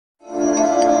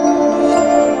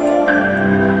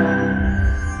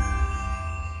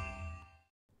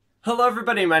Hello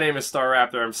everybody, my name is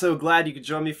Starrapter. I'm so glad you could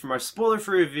join me for my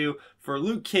spoiler-free review for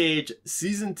Luke Cage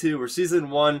Season 2, where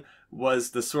Season 1 was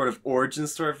the sort of origin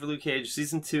story for Luke Cage.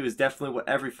 Season 2 is definitely what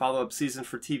every follow-up season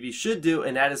for TV should do,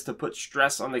 and that is to put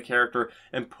stress on the character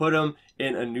and put him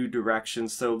in a new direction.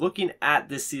 So looking at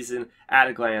this season at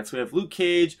a glance, we have Luke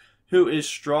Cage, who is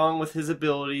strong with his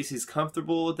abilities, he's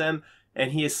comfortable with them,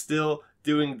 and he is still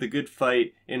doing the good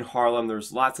fight in Harlem.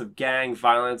 There's lots of gang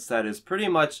violence that is pretty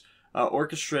much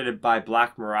orchestrated by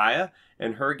Black Mariah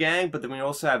and her gang, but then we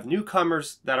also have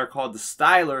newcomers that are called the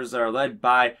Stylers that are led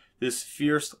by this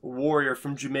fierce warrior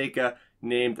from Jamaica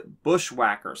named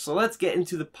Bushmaster. So let's get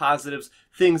into the positives,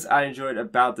 things I enjoyed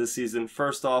about this season.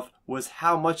 First off was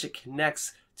how much it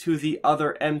connects to the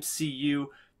other MCU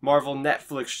Marvel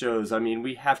Netflix shows. I mean,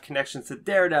 we have connections to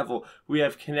Daredevil, we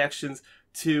have connections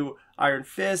to Iron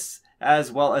Fist,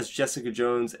 as well as Jessica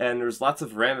Jones, and there's lots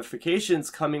of ramifications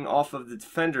coming off of the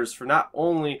Defenders for not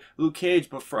only Luke Cage,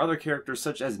 but for other characters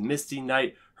such as Misty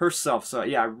Knight herself. So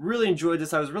yeah, I really enjoyed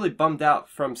this. I was really bummed out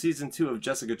from Season 2 of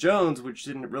Jessica Jones, which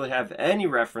didn't really have any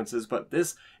references, but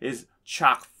this is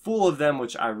chock full of them,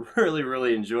 which I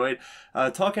really enjoyed.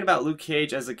 Talking about Luke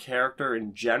Cage as a character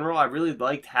in general, I really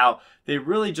liked how they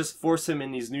really just force him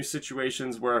in these new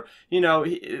situations where, you know,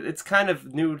 it's kind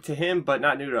of new to him, but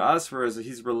not new to us, whereas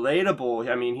he's relatable.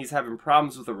 I mean, he's having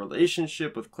problems with a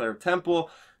relationship with Claire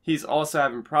Temple. He's also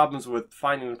having problems with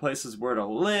finding places where to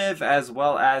live, as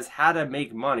well as how to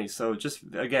make money. So just,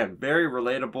 again, very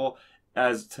relatable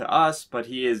as to us, but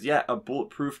he is yet a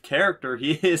bulletproof character.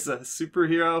 He is a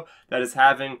superhero that is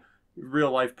having real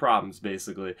life problems,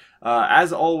 basically.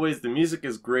 As always, the music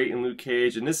is great in Luke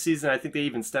Cage, and this season I think they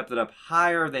even stepped it up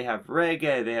higher. They have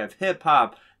reggae, they have hip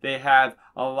hop, they have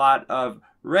a lot of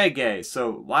reggae,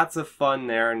 so lots of fun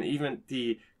there, and even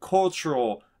the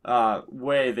cultural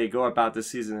way they go about this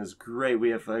season is great. We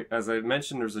have, as I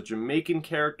mentioned, there's a Jamaican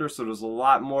character, so there's a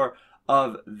lot more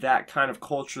of that kind of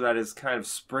culture that is kind of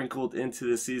sprinkled into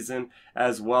the season,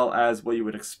 as well as what you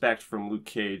would expect from Luke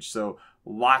Cage. So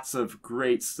lots of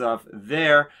great stuff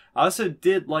there. I also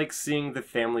did like seeing the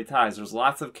family ties. There's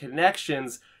lots of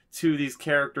connections to these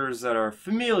characters that are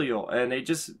familial, and they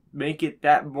just make it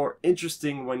that more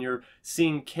interesting when you're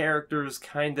seeing characters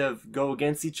kind of go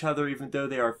against each other even though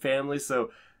they are family. So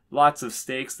lots of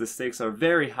stakes. The stakes are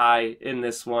very high in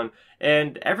this one,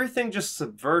 and everything just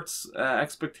subverts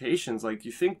expectations. Like,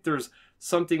 you think there's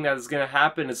something that is going to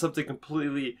happen and something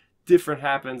completely different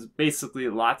happens. Basically,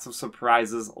 lots of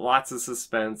surprises, lots of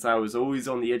suspense. I was always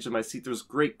on the edge of my seat. There's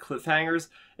great cliffhangers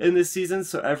in this season,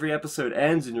 so every episode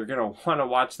ends and you're going to want to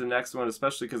watch the next one,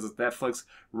 especially because it's Netflix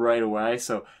right away.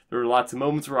 So there were lots of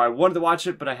moments where I wanted to watch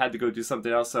it, but I had to go do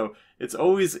something else. So it's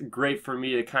always great for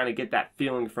me to kind of get that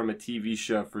feeling from a TV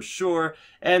show for sure.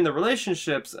 And the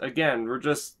relationships, again, were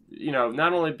just, you know,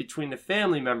 not only between the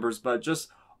family members, but just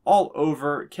all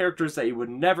over, characters that you would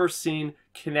never seen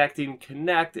connect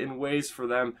in ways for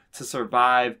them to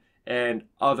survive and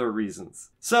other reasons.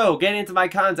 So getting into my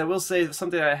cons, I will say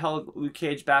something that held Luke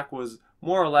Cage back was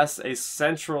more or less a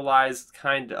centralized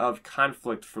kind of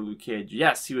conflict for Luke Cage.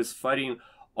 Yes, he was fighting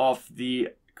off the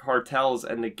cartels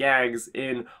and the gangs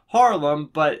in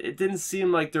Harlem, but it didn't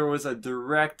seem like there was a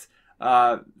direct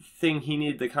thing he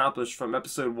needed to accomplish from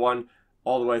episode 1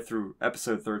 all the way through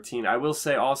episode 13. I will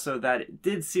say also that it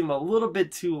did seem a little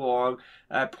bit too long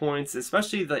at points,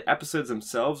 especially the episodes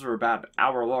themselves were about an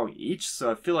hour long each,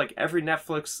 so I feel like every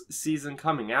Netflix season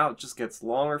coming out just gets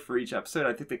longer for each episode.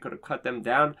 I think they could have cut them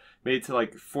down maybe to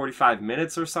like 45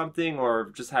 minutes or something,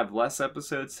 or just have less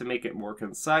episodes to make it more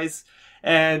concise.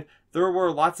 And there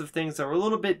were lots of things that were a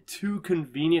little bit too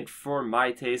convenient for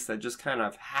my taste that just kind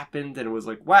of happened, and it was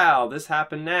like, wow, this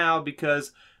happened now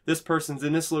because this person's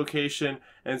in this location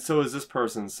and so is this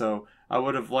person. So I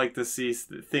would have liked to see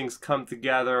things come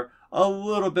together a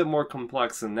little bit more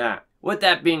complex than that. With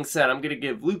that being said, I'm going to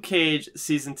give Luke Cage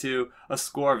Season 2 a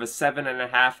score of a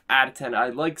 7.5 out of 10. I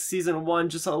like Season 1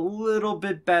 just a little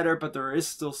bit better, but there is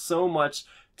still so much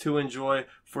to enjoy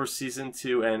for Season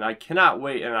 2, and I cannot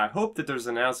wait, and I hope that there's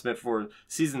an announcement for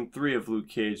Season 3 of Luke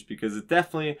Cage, because it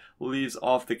definitely leaves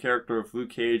off the character of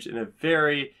Luke Cage in a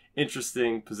very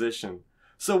interesting position.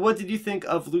 So what did you think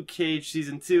of Luke Cage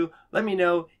Season 2? Let me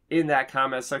know in that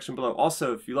comment section below.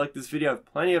 Also, if you like this video, I have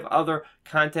plenty of other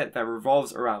content that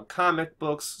revolves around comic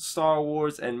books, Star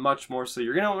Wars, and much more. So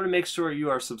you're going to want to make sure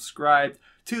you are subscribed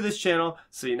to this channel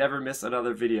so you never miss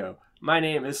another video. My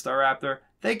name is Starrapter.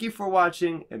 Thank you for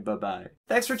watching, and bye-bye.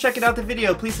 Thanks for checking out the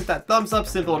video. Please hit that thumbs up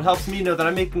symbol. It helps me know that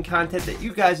I'm making content that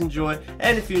you guys enjoy.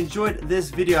 And if you enjoyed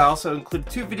this video, I also include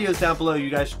 2 videos down below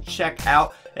you guys should check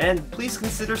out. And please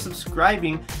consider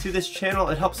subscribing to this channel.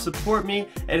 It helps support me,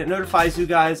 and it notifies you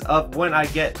guys of when I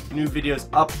get new videos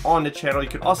up on the channel. You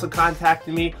can also contact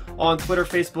me on Twitter,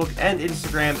 Facebook, and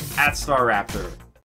Instagram at Starrapter.